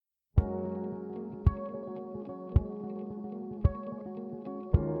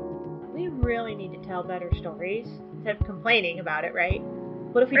really need to tell better stories instead of complaining about it, right?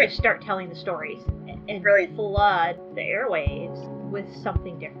 What if we just start telling the stories and really flood the airwaves with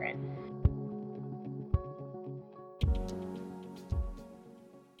something different?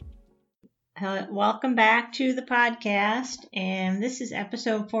 Welcome back to the podcast, and this is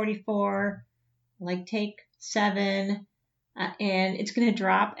episode 44, like take 7, and it's going to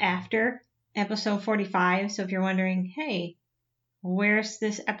drop after episode 45. So if you're wondering, hey, where's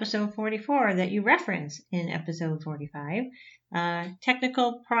this episode 44 that you reference in episode 45?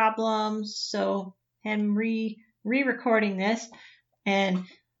 Technical problems, so I'm re-recording this, and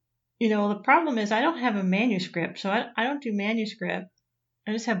the problem is I don't have a manuscript, so I don't do manuscript.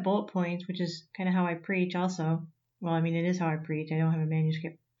 I just have bullet points, which is kind of how I preach also. Well, I mean, it is how I preach. I don't have a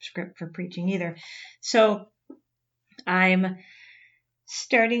manuscript for preaching either. So I'm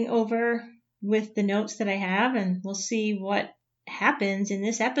starting over with the notes that I have, and we'll see what happens in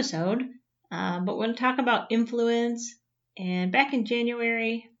this episode. But we're going to talk about influence. And back in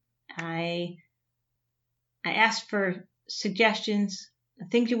January, I asked for suggestions,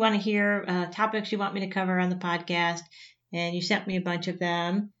 things you want to hear, topics you want me to cover on the podcast. And you sent me a bunch of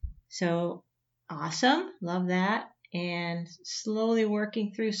them. So awesome. Love that. And slowly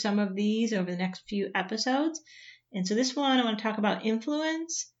working through some of these over the next few episodes. And so this one, I want to talk about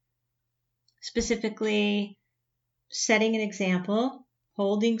influence, specifically setting an example,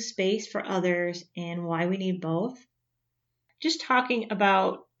 holding space for others, and why we need both. Just talking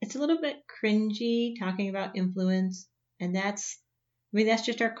about, it's a little bit cringy talking about influence. And that's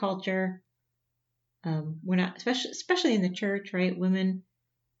just our culture. We're not, especially in the church, right? Women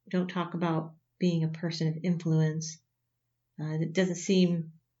don't talk about being a person of influence. It doesn't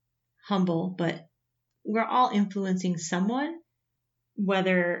seem humble, but we're all influencing someone,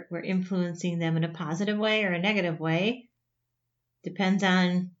 whether we're influencing them in a positive way or a negative way. Depends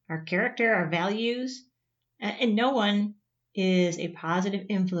on our character, our values, and no one is a positive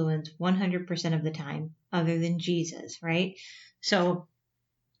influence 100% of the time other than Jesus, right? So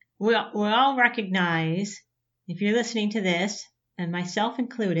we all recognize, if you're listening to this, and myself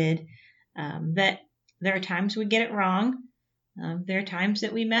included, that there are times we get it wrong. There are times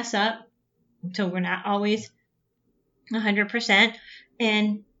that we mess up, so we're not always 100%.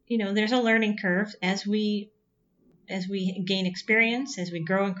 And, there's a learning curve as we gain experience, as we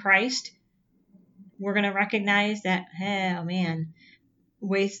grow in Christ. We're going to recognize that, oh man,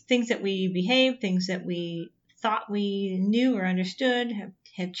 things that we behave, things that we thought we knew or understood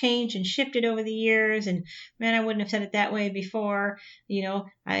have changed and shifted over the years. And man, I wouldn't have said it that way before.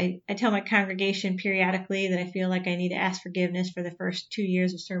 I tell my congregation periodically that I feel like I need to ask forgiveness for the first 2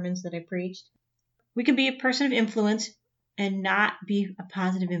 years of sermons that I preached. We can be a person of influence and not be a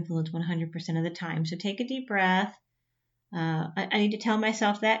positive influence 100% of the time. So take a deep breath. I need to tell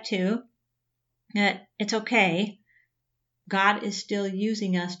myself that too, that it's okay. God is still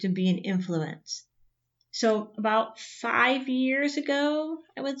using us to be an influence. So about 5 years ago,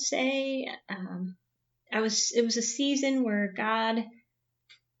 I would say, it was a season where I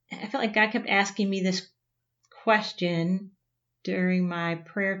felt like God kept asking me this question during my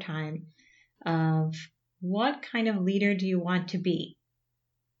prayer time of, what kind of leader do you want to be?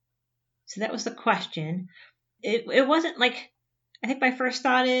 So that was the question. It wasn't like, I think my first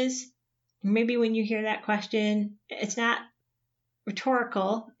thought is, maybe when you hear that question, it's not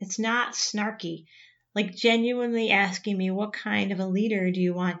rhetorical, it's not snarky. Like genuinely asking me, what kind of a leader do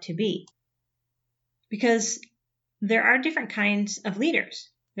you want to be? Because there are different kinds of leaders.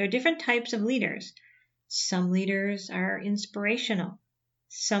 There are different types of leaders. Some leaders are inspirational.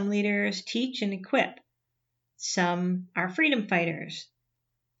 Some leaders teach and equip. Some are freedom fighters.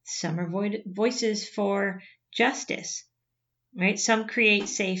 Some are voices for justice, right? Some create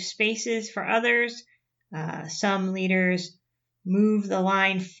safe spaces for others. Some leaders move the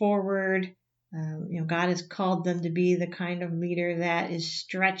line forward. God has called them to be the kind of leader that is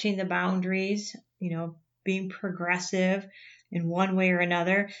stretching the boundaries, being progressive in one way or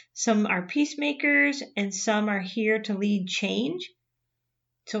another. Some are peacemakers and some are here to lead change.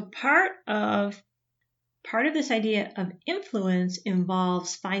 So part of this idea of influence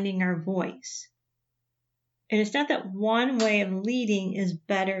involves finding our voice. And it's not that one way of leading is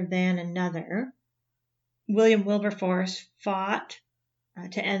better than another. William Wilberforce fought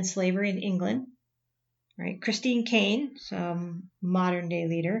to end slavery in England, right? Christine Caine, some modern day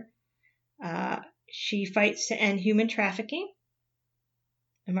leader, she fights to end human trafficking.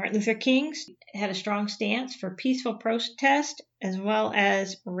 And Martin Luther King had a strong stance for peaceful protest as well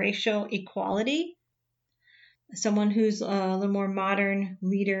as racial equality. Someone who's a little more modern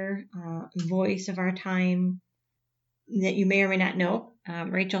leader, voice of our time, that you may or may not know,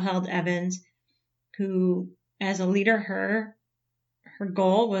 Rachel Held Evans, who as a leader, her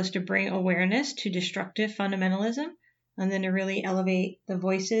goal was to bring awareness to destructive fundamentalism and then to really elevate the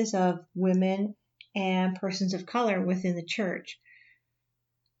voices of women and persons of color within the church.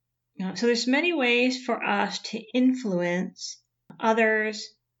 So there's many ways for us to influence others,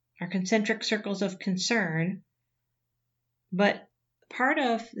 our concentric circles of concern, but part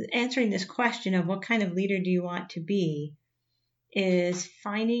of answering this question of what kind of leader do you want to be is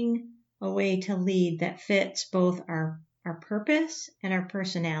finding a way to lead that fits both our purpose and our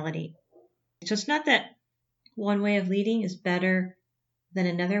personality. So it's not that one way of leading is better than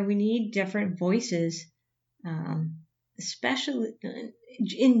another. We need different voices, especially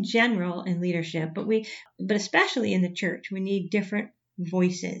in general in leadership, but especially in the church, we need different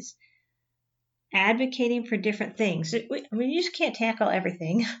voices advocating for different things. You just can't tackle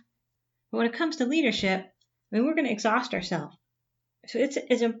everything. But when it comes to leadership, we're going to exhaust ourselves. So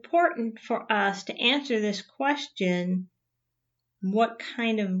it's important for us to answer this question, what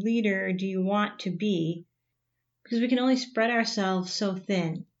kind of leader do you want to be? Because we can only spread ourselves so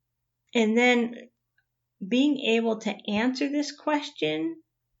thin. And then being able to answer this question,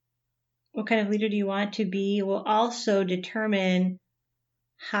 what kind of leader do you want to be, will also determine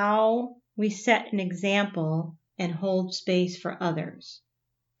how we set an example and hold space for others.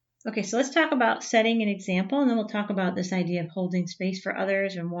 Okay, so let's talk about setting an example, and then we'll talk about this idea of holding space for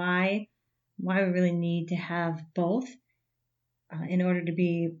others and why we really need to have both in order to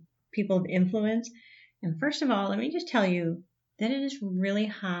be people of influence. And first of all, let me just tell you that it is really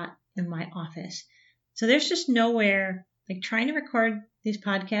hot in my office. So there's just nowhere, like trying to record these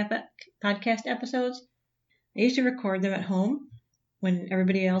podcast episodes. I used to record them at home when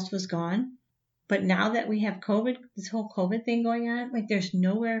everybody else was gone. But now that we have COVID, this whole COVID thing going on, like there's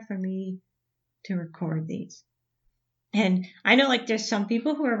nowhere for me to record these. And I know like there's some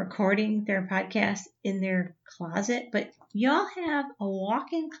people who are recording their podcasts in their closet, but y'all have a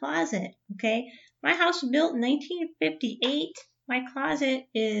walk-in closet, okay? My house was built in 1958. My closet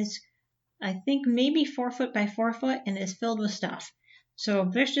is, I think, maybe 4 foot by 4 foot and is filled with stuff. So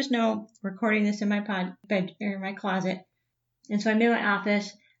there's just no recording this in my my closet. And so I'm in my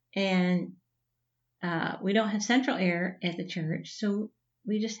office, and we don't have central air at the church, so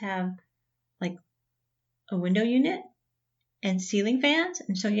we just have like a window unit and ceiling fans,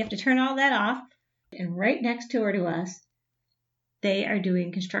 and so you have to turn all that off. And right next door to us, they are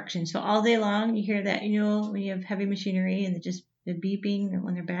doing construction. So all day long, you hear that, when you have heavy machinery and the beeping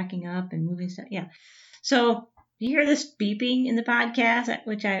when they're backing up and moving stuff. Yeah. So you hear this beeping in the podcast,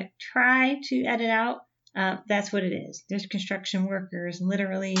 which I try to edit out. That's what it is. There's construction workers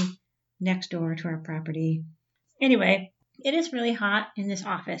literally next door to our property. Anyway, it is really hot in this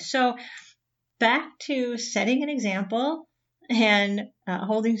office. So back to setting an example and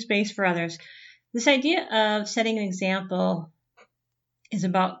holding space for others. This idea of setting an example is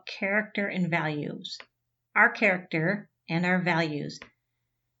about character and values. Our character and our values.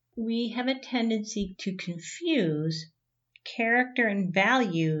 We have a tendency to confuse character and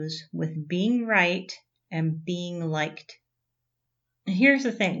values with being right and being liked. And here's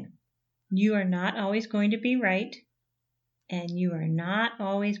the thing. You are not always going to be right, and you are not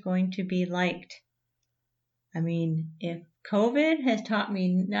always going to be liked. I mean, if COVID has taught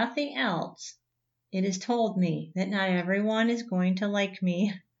me nothing else, it has told me that not everyone is going to like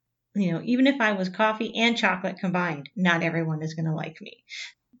me. Even if I was coffee and chocolate combined, not everyone is going to like me.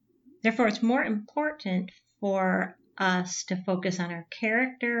 Therefore, it's more important for us to focus on our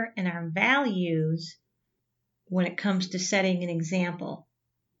character and our values when it comes to setting an example,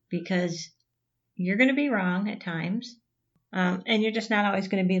 because you're going to be wrong at times, and you're just not always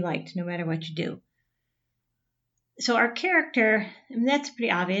going to be liked no matter what you do. So our character, that's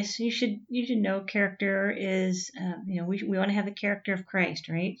pretty obvious. You should know character is, we want to have the character of Christ,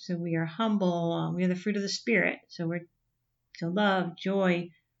 right? So we are humble. We are the fruit of the Spirit. So we're love,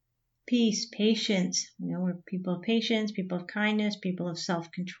 joy, peace, patience. We're people of patience, people of kindness, people of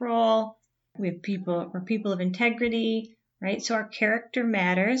self-control. We're people of integrity, right? So our character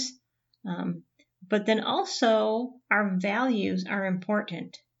matters. But then also our values are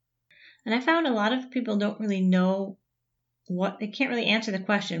important. And I found a lot of people don't really know they can't really answer the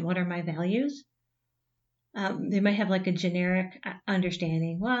question, what are my values? They might have like a generic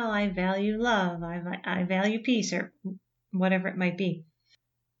understanding. Well, I value love. I value peace, or whatever it might be.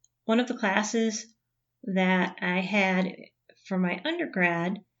 One of the classes that I had for my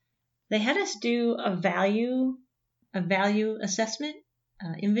undergrad, they had us do a value assessment,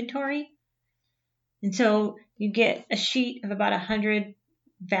 inventory. And so you get a sheet of about 100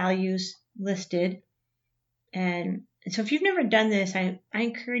 values listed, and So if you've never done this, I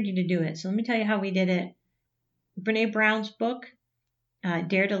encourage you to do it. So let me tell you how we did it. Brene Brown's book,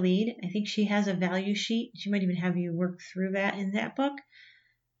 Dare to Lead. I think she has a value sheet. She might even have you work through that in that book.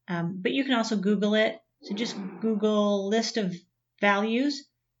 But you can also Google it. So just Google list of values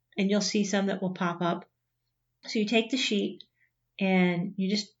and you'll see some that will pop up. So you take the sheet and you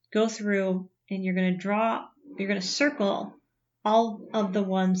just go through and you're going to circle all of the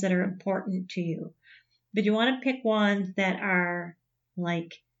ones that are important to you. But you want to pick ones that are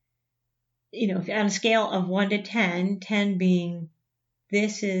like, if on a scale of 1 to 10, 10 being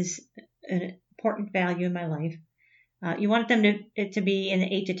this is an important value in my life. You want them to be in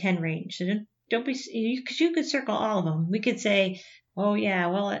the 8 to 10 range. So don't be, because you could circle all of them. We could say, oh yeah,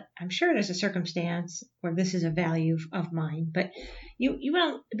 well, I'm sure there's a circumstance where this is a value of mine, but you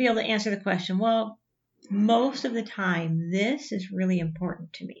won't be able to answer the question, well, most of the time, this is really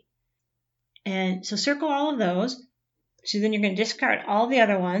important to me. And so circle all of those. So then you're going to discard all the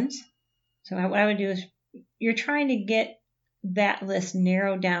other ones. So what I would do is you're trying to get that list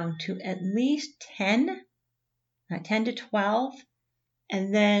narrowed down to at least 10 to 12,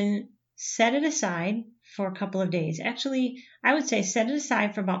 and then set it aside for a couple of days. Actually, I would say set it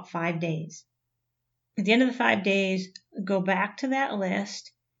aside for about 5 days. At the end of the 5 days, go back to that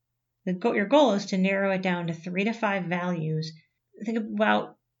list. Your goal is to narrow it down to 3 to 5 values. Think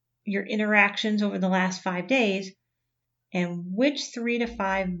about your interactions over the last 5 days and which 3 to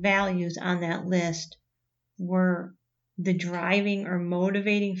 5 values on that list were the driving or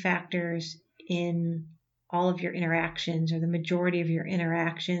motivating factors in all of your interactions or the majority of your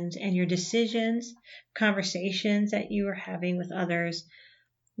interactions and your decisions, conversations that you are having with others.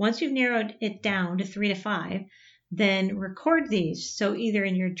 Once you've narrowed it down to 3 to 5, then record these. So either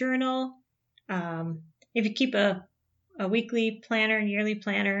in your journal, if you keep a weekly planner, yearly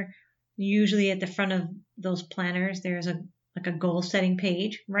planner, usually at the front of those planners, there's a goal setting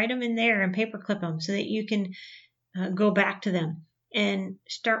page. Write them in there and paperclip them so that you can go back to them and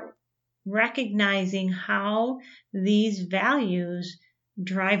start recognizing how these values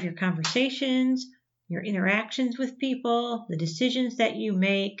drive your conversations, your interactions with people, the decisions that you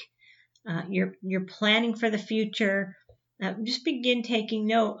make, your planning for the future. Just begin taking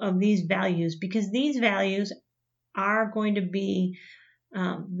note of these values because these values are going to be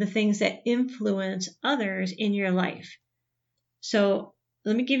the things that influence others in your life. So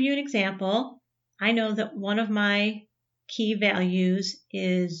let me give you an example. I know that one of my key values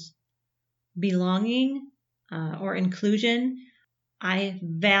is belonging or inclusion. I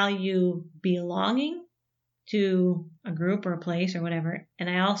value belonging to a group or a place or whatever, and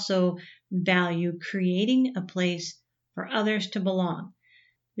I also value creating a place for others to belong.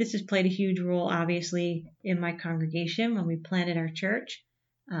 This has played a huge role, obviously, in my congregation when we planted our church,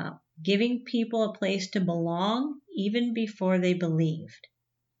 giving people a place to belong even before they believed.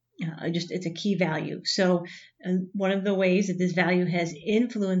 It's a key value. So one of the ways that this value has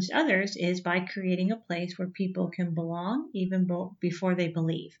influenced others is by creating a place where people can belong even before they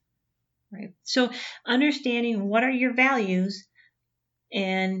believe. Right? So understanding what are your values,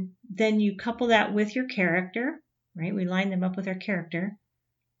 and then you couple that with your character, right? We line them up with our character.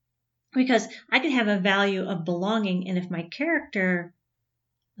 Because I can have a value of belonging, and if my character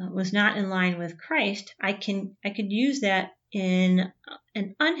was not in line with Christ, I could use that in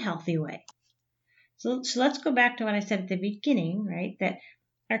an unhealthy way. So let's go back to what I said at the beginning, right? That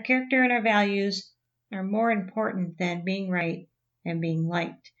our character and our values are more important than being right and being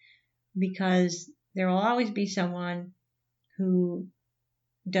liked, because there will always be someone who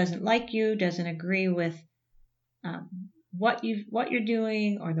doesn't like you, doesn't agree with what you're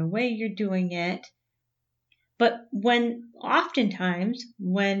doing or the way you're doing it. But oftentimes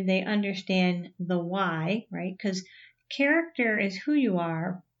when they understand the why, right? Because character is who you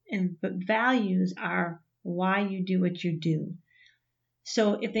are, but values are why you do what you do.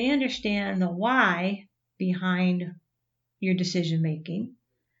 So if they understand the why behind your decision making,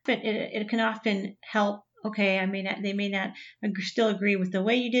 it can often help. Okay, they may not still agree with the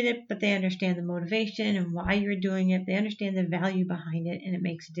way you did it, but they understand the motivation and why you're doing it. They understand the value behind it, and it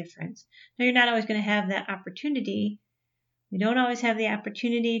makes a difference. Now, you're not always going to have that opportunity. We don't always have the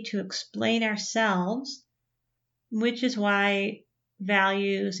opportunity to explain ourselves, which is why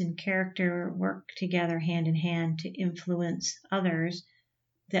values and character work together hand in hand to influence others,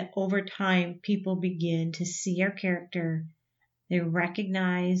 that over time people begin to see our character. They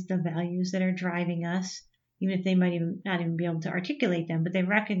recognize the values that are driving us, even if they might not even be able to articulate them, but they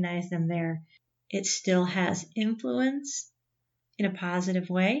recognize them there. It still has influence in a positive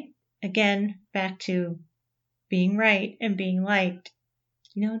way. Again, back to being right and being liked.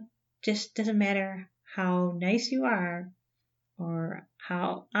 Just doesn't matter how nice you are, or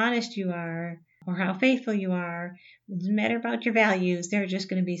how honest you are, or how faithful you are. It doesn't matter about your values. There are just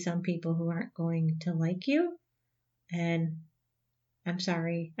going to be some people who aren't going to like you. And I'm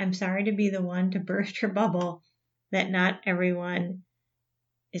sorry. I'm sorry to be the one to burst your bubble that not everyone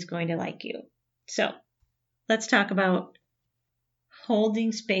is going to like you. So let's talk about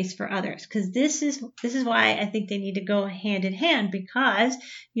holding space for others, because this is why I think they need to go hand in hand, because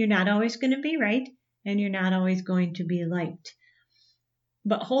you're not always going to be right and you're not always going to be liked.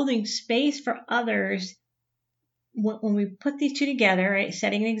 But holding space for others, when we put these two together, right,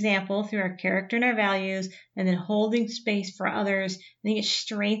 setting an example through our character and our values, and then holding space for others, I think it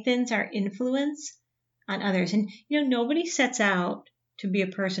strengthens our influence on others. And, nobody sets out to be a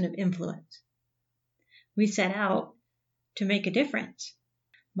person of influence. We set out to make a difference.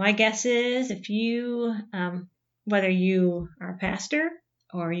 My guess is if you, whether you are a pastor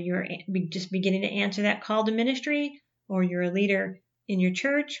or you're just beginning to answer that call to ministry, or you're a leader in your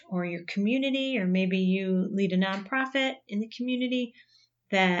church or your community, or maybe you lead a nonprofit in the community,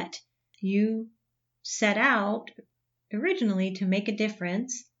 that you set out originally to make a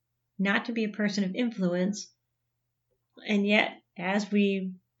difference, not to be a person of influence. And yet, as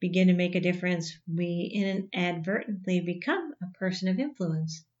we begin to make a difference, we inadvertently become a person of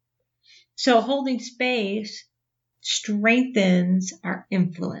influence. So holding space strengthens our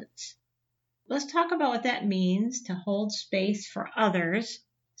influence. Let's talk about what that means to hold space for others.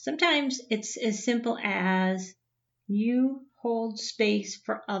 Sometimes it's as simple as you hold space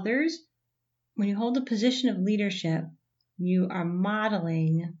for others. When you hold a position of leadership, you are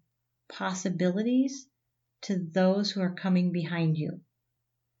modeling possibilities to those who are coming behind you.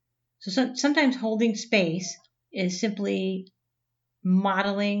 So sometimes holding space is simply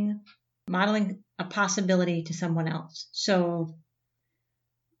modeling a possibility to someone else. So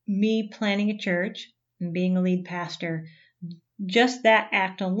me planning a church and being a lead pastor, just that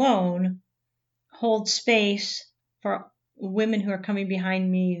act alone holds space for women who are coming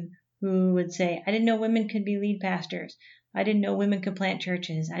behind me who would say, I didn't know women could be lead pastors. I didn't know women could plant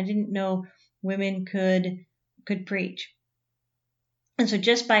churches. I didn't know women could preach. And so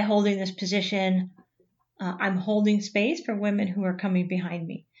just by holding this position, I'm holding space for women who are coming behind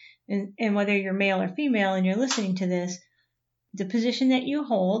me. And whether you're male or female and you're listening to this, the position that you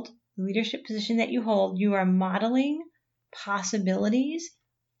hold, the leadership position that you hold, you are modeling possibilities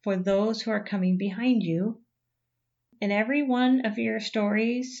for those who are coming behind you. And every one of your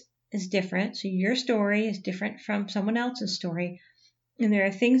stories is different. So your story is different from someone else's story. And there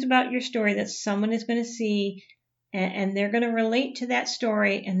are things about your story that someone is going to see, and they're going to relate to that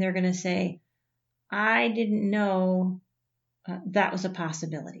story, and they're going to say, I didn't know that was a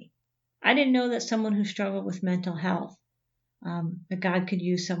possibility. I didn't know that someone who struggled with mental health, that God could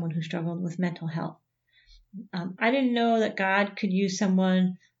use someone who struggled with mental health. I didn't know that God could use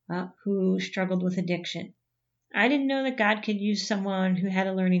someone who struggled with addiction. I didn't know that God could use someone who had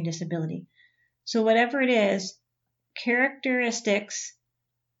a learning disability. So whatever it is, characteristics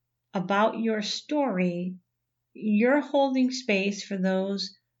about your story, you're holding space for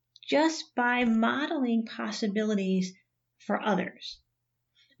those just by modeling possibilities for others.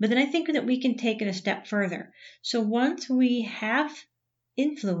 But then I think that we can take it a step further. So once we have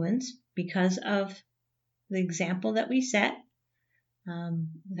influence because of the example that we set,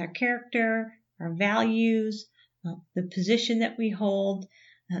 with our character, our values, the position that we hold,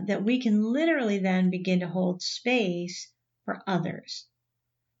 that we can literally then begin to hold space for others.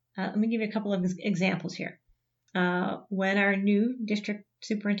 Let me give you a couple of examples here. When our new district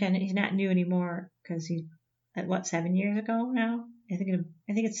superintendent, he's not new anymore because he's 7 years ago now? I think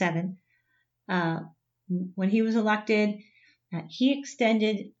it's 7. When he was elected, he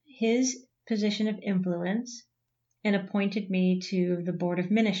extended his position of influence and appointed me to the board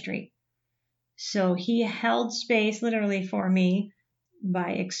of ministry. So he held space literally for me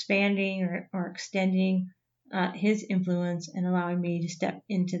by expanding or extending his influence and allowing me to step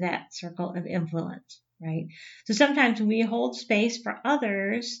into that circle of influence, right? So sometimes we hold space for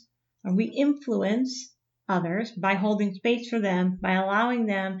others, or we influence others by holding space for them, by allowing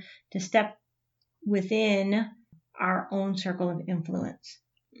them to step within our own circle of influence.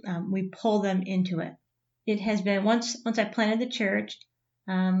 We pull them into it. It has been, once I planted the church,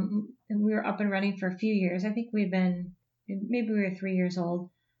 and we were up and running for a few years. I think maybe we were 3 years old.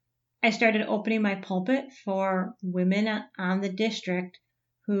 I started opening my pulpit for women on the district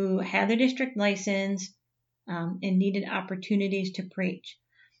who had their district license and needed opportunities to preach.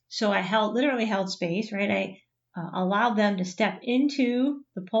 So I literally held space, right? I allowed them to step into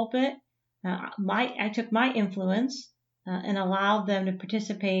the pulpit. I took my influence and allowed them to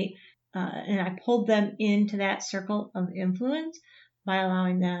participate and I pulled them into that circle of influence by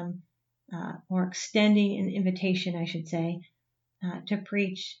allowing them, or extending an invitation, I should say, to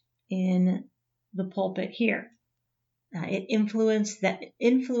preach in the pulpit here. It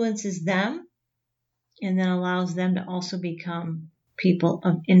influences them, and then allows them to also become people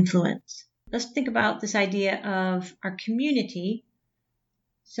of influence. Let's think about this idea of our community.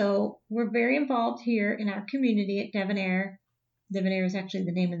 So we're very involved here in our community at Devonair. Devonair is actually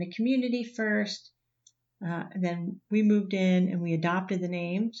the name of the community first. And then we moved in and we adopted the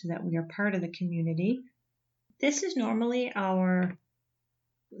name so that we are part of the community. This is normally a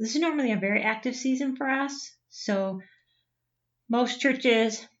very active season for us. So most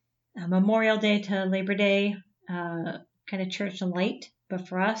churches, Memorial Day to Labor Day, kind of church light. But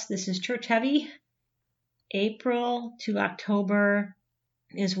for us, this is church heavy. April to October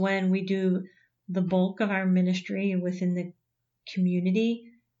is when we do the bulk of our ministry within the community.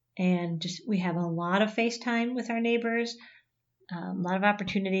 And we have a lot of FaceTime with our neighbors, a lot of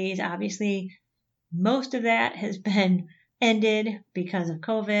opportunities. Obviously, most of that has been ended because of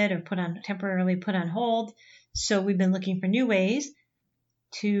COVID or temporarily put on hold. So we've been looking for new ways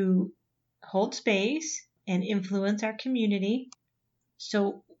to hold space and influence our community.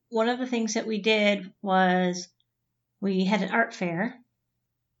 So one of the things that we did was we had an art fair.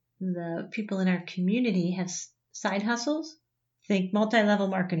 The people in our community have side hustles. Think multi-level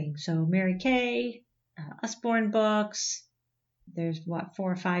marketing. So Mary Kay, Usborne Books. There's 4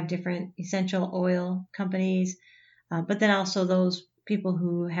 or 5 different essential oil companies. But then also those people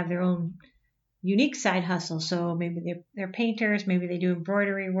who have their own unique side hustle. So maybe they're painters, maybe they do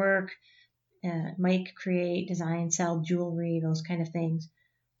embroidery work, might create, design, sell jewelry, those kind of things.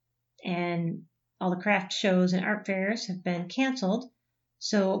 And all the craft shows and art fairs have been canceled.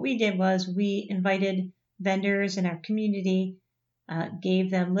 So what we did was we invited vendors in our community, gave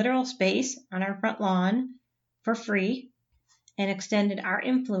them literal space on our front lawn for free, and extended our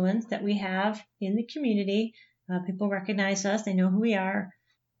influence that we have in the community. People recognize us, they know who we are,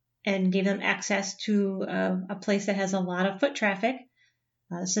 and gave them access to a place that has a lot of foot traffic,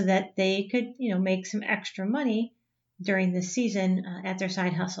 so that they could, make some extra money during the season at their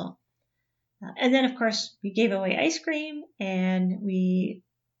side hustle. And then, of course, we gave away ice cream, and we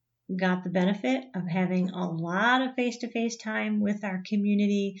got the benefit of having a lot of face-to-face time with our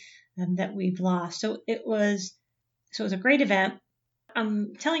community that we've lost. So it was a great event.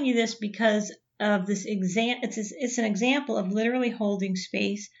 I'm telling you this because of this it's an example of literally holding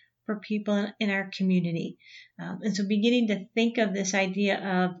space for people in our community. And so beginning to think of this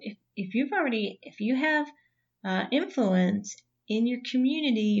idea of if you have influence in your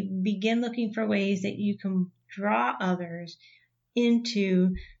community, begin looking for ways that you can draw others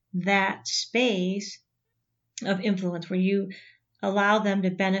into that space of influence where you allow them to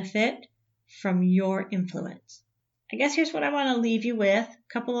benefit from your influence. I guess here's what I want to leave you with.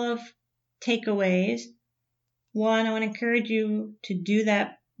 A couple of takeaways. One, I want to encourage you to do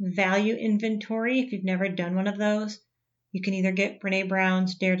that value inventory if you've never done one of those. You can either get Brene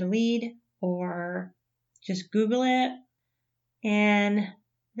Brown's Dare to Lead or just Google it. And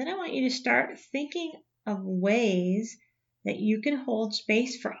then I want you to start thinking of ways that you can hold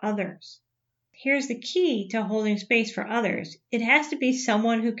space for others. Here's the key to holding space for others. It has to be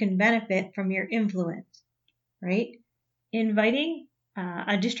someone who can benefit from your influence, right? Inviting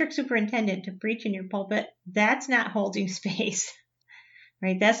a district superintendent to preach in your pulpit, that's not holding space,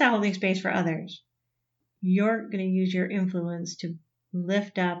 right? That's not holding space for others. You're going to use your influence to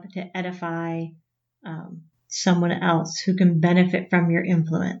lift up, to edify someone else who can benefit from your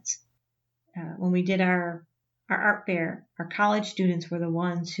influence. When we did our art fair, our college students were the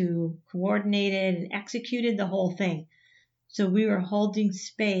ones who coordinated and executed the whole thing. So we were holding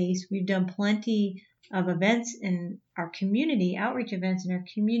space. We've done plenty of events in our community, outreach events in our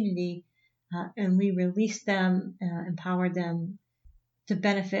community, and we released them, empowered them to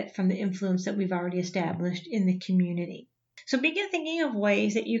benefit from the influence that we've already established in the community. So begin thinking of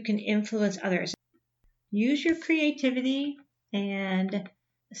ways that you can influence others. Use your creativity and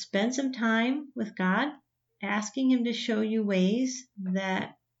spend some time with God, asking Him to show you ways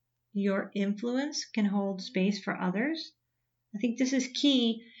that your influence can hold space for others. I think this is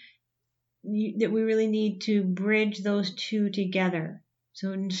key, that we really need to bridge those two together.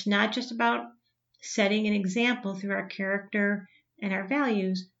 So it's not just about setting an example through our character and our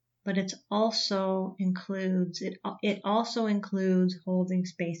values, but it also includes holding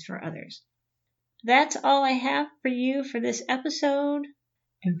space for others. That's all I have for you for this episode.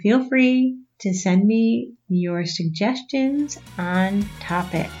 And feel free to send me your suggestions on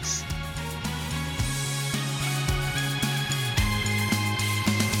topics.